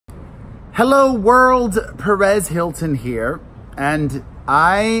Hello world, Perez Hilton here, and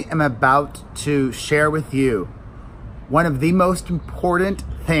I am about to share with you one of the most important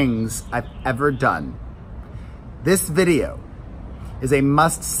things I've ever done. This video is a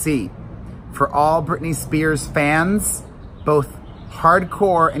must-see for all Britney Spears fans, both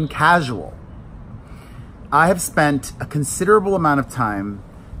hardcore and casual. I have spent a considerable amount of time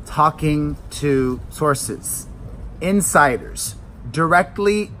talking to sources, insiders,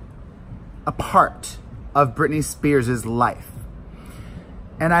 directly a part of Britney Spears' life.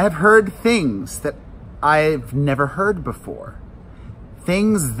 And I have heard things that I've never heard before.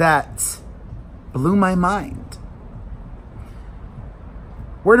 Things that blew my mind.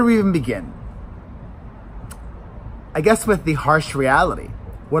 Where do we even begin? I guess with the harsh reality,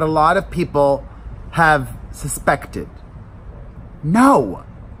 what a lot of people have suspected. No,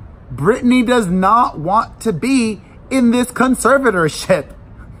 Britney does not want to be in this conservatorship.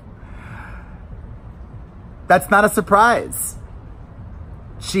 That's not a surprise.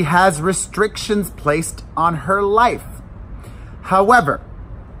 She has restrictions placed on her life. However,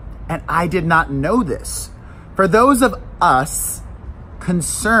 and I did not know this, for those of us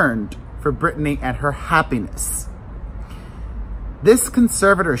concerned for Britney and her happiness, this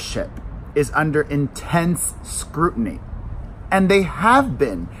conservatorship is under intense scrutiny, and they have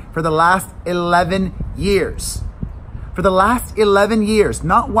been for the last 11 years. For the last 11 years,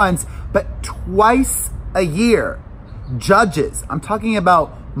 not once, but twice a year, judges, I'm talking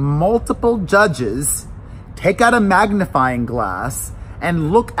about multiple judges, take out a magnifying glass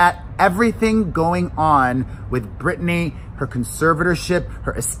and look at everything going on with Britney, her conservatorship,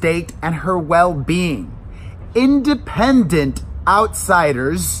 her estate, and her well-being. Independent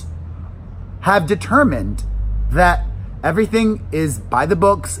outsiders have determined that everything is by the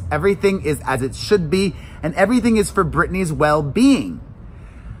books, everything is as it should be, and everything is for Britney's well-being.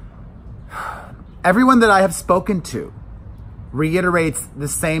 Everyone that I have spoken to reiterates the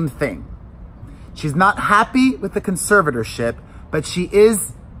same thing. She's not happy with the conservatorship, but she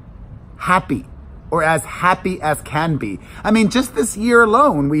is happy, or as happy as can be. I mean, just this year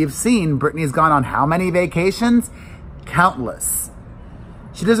alone, we have seen Britney's gone on how many vacations? Countless.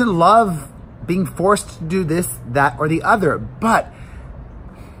 She doesn't love being forced to do this, that, or the other, but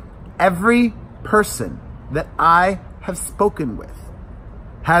every person that I have spoken with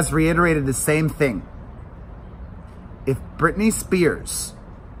has reiterated the same thing. If Britney Spears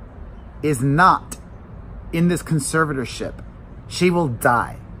is not in this conservatorship, she will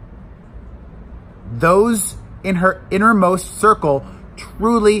die. Those in her innermost circle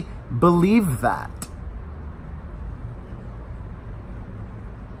truly believe that.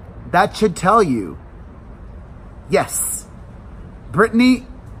 That should tell you, yes, Britney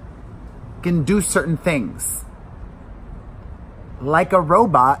can do certain things. Like a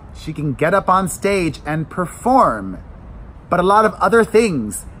robot, she can get up on stage and perform. But a lot of other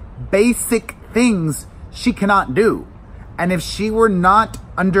things, basic things, she cannot do. And if she were not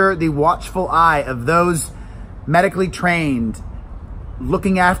under the watchful eye of those medically trained,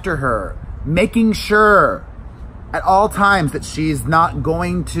 looking after her, making sure at all times that she's not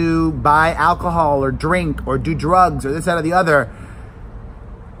going to buy alcohol or drink or do drugs or this, that, or the other,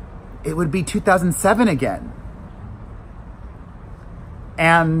 it would be 2007 again.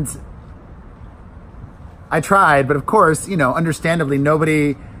 And I tried, but of course, you know, understandably,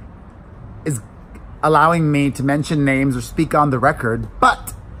 nobody is allowing me to mention names or speak on the record.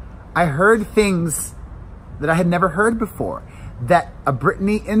 But I heard things that I had never heard before, that a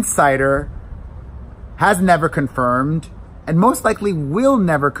Britney insider has never confirmed and most likely will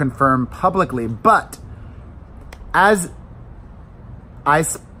never confirm publicly. But as I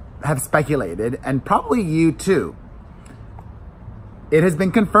have speculated, and probably you too, it has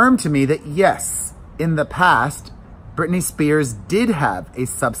been confirmed to me that yes, in the past, Britney Spears did have a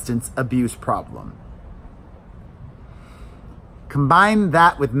substance abuse problem. Combine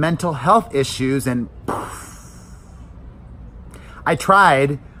that with mental health issues and poof. I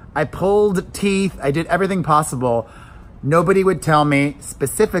tried, I pulled teeth, I did everything possible. Nobody would tell me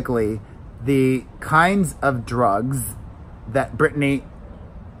specifically the kinds of drugs that Britney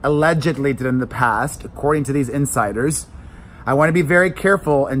allegedly did in the past, according to these insiders. I want to be very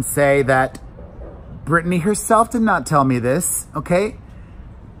careful and say that Britney herself did not tell me this, okay?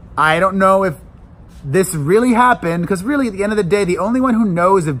 I don't know if this really happened, because really at the end of the day, the only one who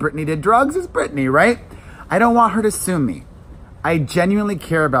knows if Britney did drugs is Britney, right? I don't want her to sue me. I genuinely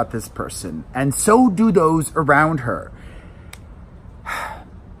care about this person, and so do those around her.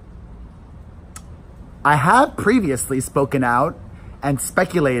 I have previously spoken out and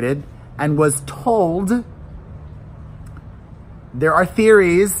speculated and was told there are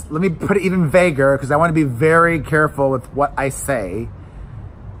theories. Let me put it even vaguer because I want to be very careful with what I say.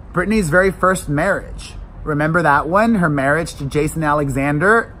 Britney's very first marriage. Remember that one? Her marriage to Jason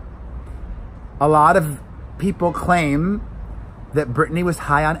Alexander? A lot of people claim that Britney was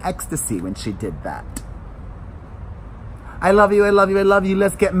high on ecstasy when she did that. I love you, I love you, I love you.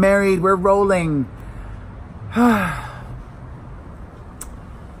 Let's get married. We're rolling.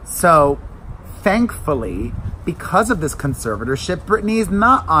 So, thankfully, because of this conservatorship, Britney is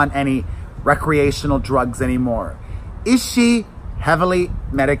not on any recreational drugs anymore. Is she heavily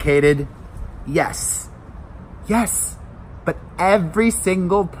medicated? Yes. Yes. But every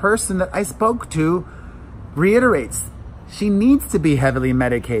single person that I spoke to reiterates she needs to be heavily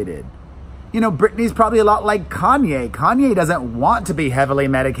medicated. You know, Britney's probably a lot like Kanye. Kanye doesn't want to be heavily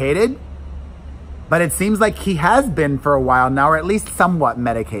medicated, but it seems like he has been for a while now, or at least somewhat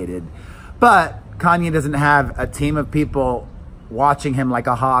medicated. But Kanye doesn't have a team of people watching him like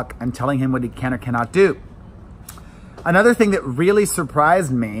a hawk and telling him what he can or cannot do. Another thing that really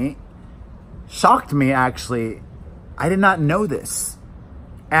surprised me, shocked me actually, I did not know this.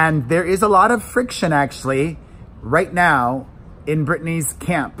 And there is a lot of friction actually right now in Britney's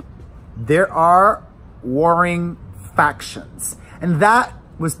camp. There are warring factions, and that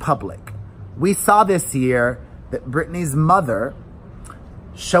was public. We saw this year that Britney's mother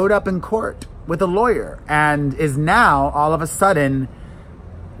showed up in court with a lawyer and is now all of a sudden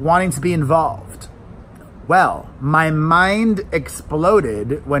wanting to be involved. Well, my mind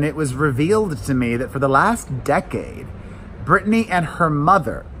exploded when it was revealed to me that for the last decade, Britney and her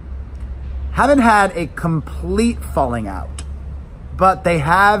mother haven't had a complete falling out, but they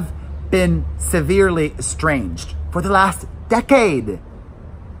have been severely estranged for the last decade.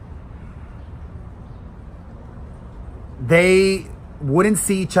 They wouldn't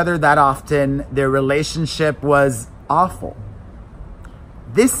see each other that often. Their relationship was awful.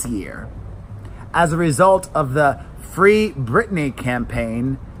 This year, as a result of the Free Britney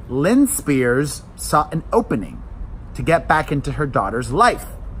campaign, Lynn Spears saw an opening to get back into her daughter's life.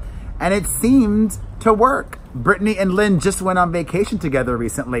 And it seemed to work. Britney and Lynn just went on vacation together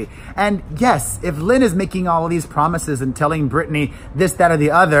recently. And yes, if Lynn is making all of these promises and telling Britney this, that, or the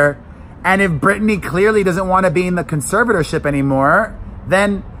other, and if Britney clearly doesn't want to be in the conservatorship anymore,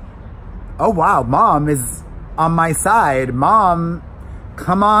 then, oh wow, Mom is on my side. Mom,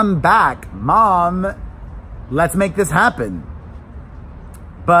 come on back. Mom, let's make this happen.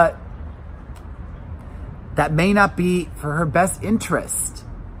 But that may not be for her best interest.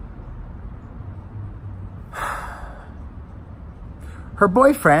 Her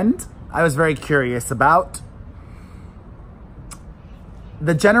boyfriend, I was very curious about.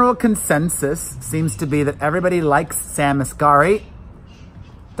 The general consensus seems to be that everybody likes Sam Asghari, ...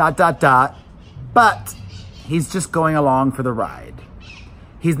 but he's just going along for the ride.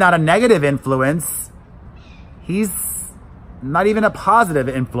 He's not a negative influence. He's not even a positive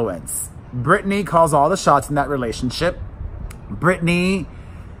influence. Britney calls all the shots in that relationship. Britney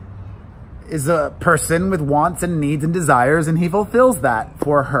is a person with wants and needs and desires, and he fulfills that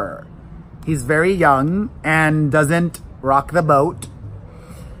for her. He's very young and doesn't rock the boat.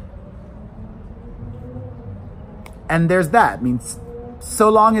 And there's that. I mean, so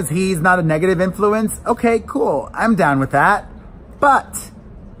long as he's not a negative influence, okay, cool. I'm down with that. But,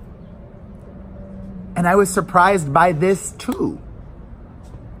 and I was surprised by this too.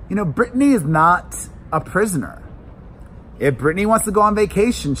 You know, Britney is not a prisoner. If Britney wants to go on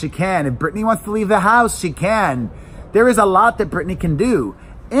vacation, she can. If Britney wants to leave the house, she can. There is a lot that Britney can do.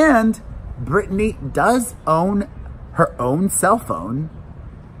 And Britney does own her own cell phone,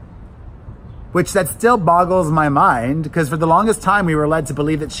 which that still boggles my mind, because for the longest time we were led to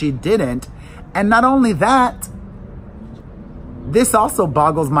believe that she didn't. And not only that, this also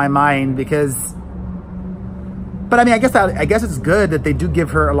boggles my mind because, but I mean, I guess it's good that they do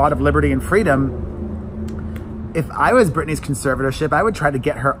give her a lot of liberty and freedom. If I was Britney's conservatorship, I would try to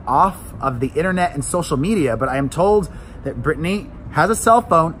get her off of the internet and social media, but I am told that Britney has a cell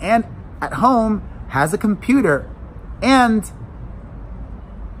phone and at home has a computer, and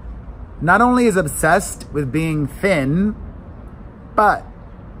not only is obsessed with being thin, but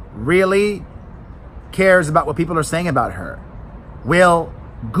really cares about what people are saying about her. Will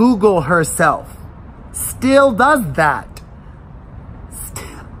Google herself. Still does that.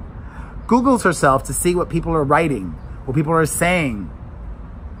 Googles herself to see what people are writing, what people are saying.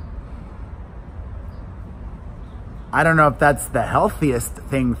 I don't know if that's the healthiest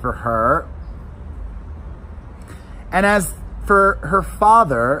thing for her. And as for her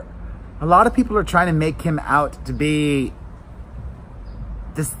father, a lot of people are trying to make him out to be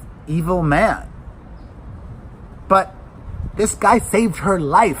this evil man. But This guy saved her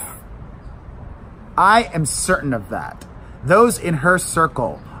life. I am certain of that. Those in her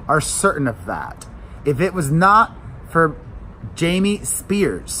circle are certain of that. If it was not for Jamie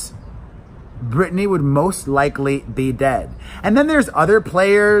Spears, Britney would most likely be dead. And then there's other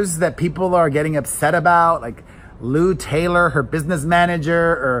players that people are getting upset about, like Lou Taylor, her business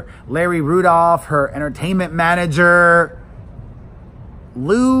manager, or Larry Rudolph, her entertainment manager.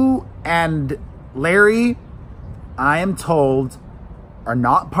 Lou and Larry, I am told, are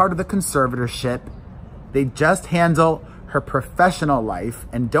not part of the conservatorship. They just handle her professional life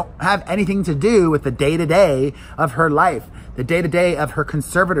and don't have anything to do with the day-to-day of her life, the day-to-day of her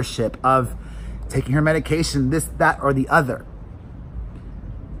conservatorship, of taking her medication, this, that, or the other.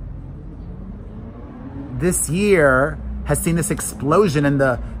 This year has seen this explosion in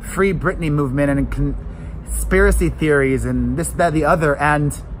the Free Britney movement and in conspiracy theories and this, that, the other.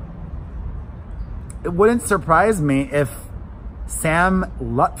 And it wouldn't surprise me if Sam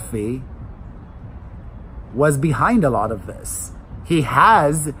Lutfi was behind a lot of this. He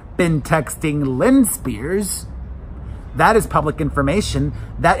has been texting Lynn Spears. That is public information.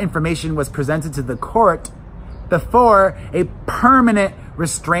 That information was presented to the court before a permanent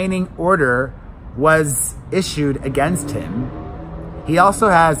restraining order was issued against him. He also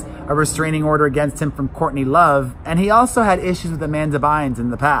has a restraining order against him from Courtney Love, and he also had issues with Amanda Bynes in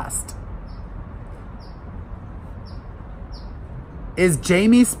the past. Is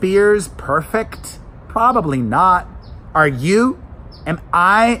Jamie Spears perfect? Probably not. Are you? Am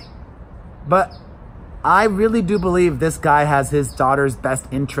I? But I really do believe this guy has his daughter's best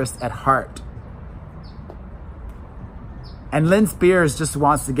interest at heart. And Lynn Spears just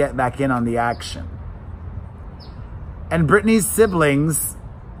wants to get back in on the action. And Britney's siblings,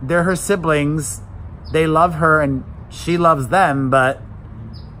 they're her siblings. They love her and she loves them, but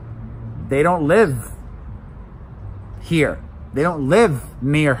they don't live here. They don't live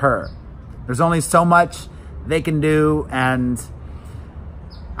near her. There's only so much they can do, and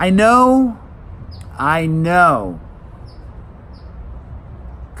I know,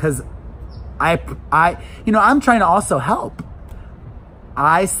 because I'm trying to also help.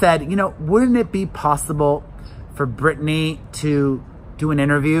 I said, wouldn't it be possible for Britney to do an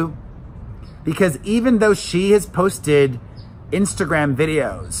interview? Because even though she has posted Instagram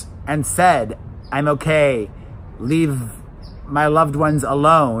videos and said, I'm okay, leave my loved ones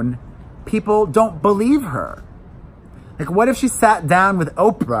alone, people don't believe her. Like, what if she sat down with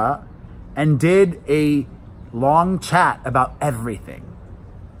Oprah and did a long chat about everything?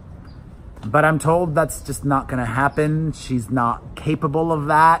 But I'm told that's just not going to happen. She's not capable of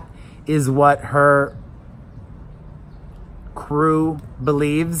that, is what her crew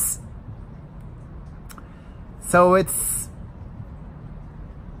believes. So it's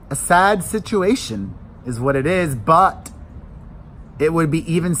a sad situation, is what it is, but it would be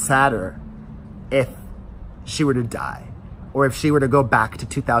even sadder if she were to die, or if she were to go back to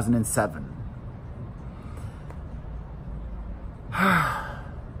 2007. I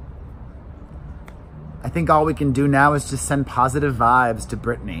think all we can do now is just send positive vibes to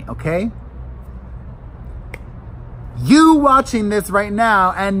Britney, okay? You watching this right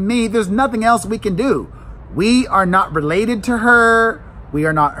now and me, there's nothing else we can do. We are not related to her. We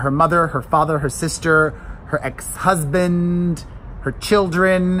are not her mother, her father, her sister, her ex-husband, her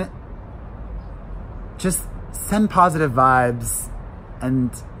children. Just send positive vibes,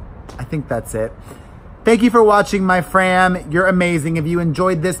 and I think that's it. Thank you for watching, my fam. You're amazing. If you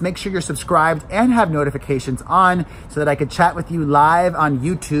enjoyed this, make sure you're subscribed and have notifications on so that I could chat with you live on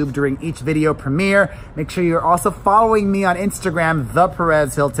YouTube during each video premiere. Make sure you're also following me on Instagram, The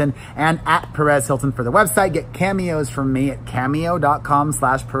Perez Hilton, and at Perez Hilton for the website. Get cameos from me at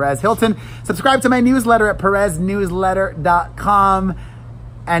cameo.com/Perez Hilton. Subscribe to my newsletter at PerezNewsletter.com.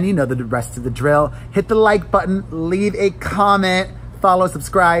 And you know the rest of the drill. Hit the like button, leave a comment, follow,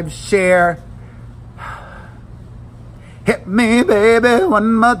 subscribe, share. Hit me, baby,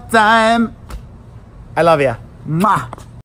 one more time. I love ya. Mwah.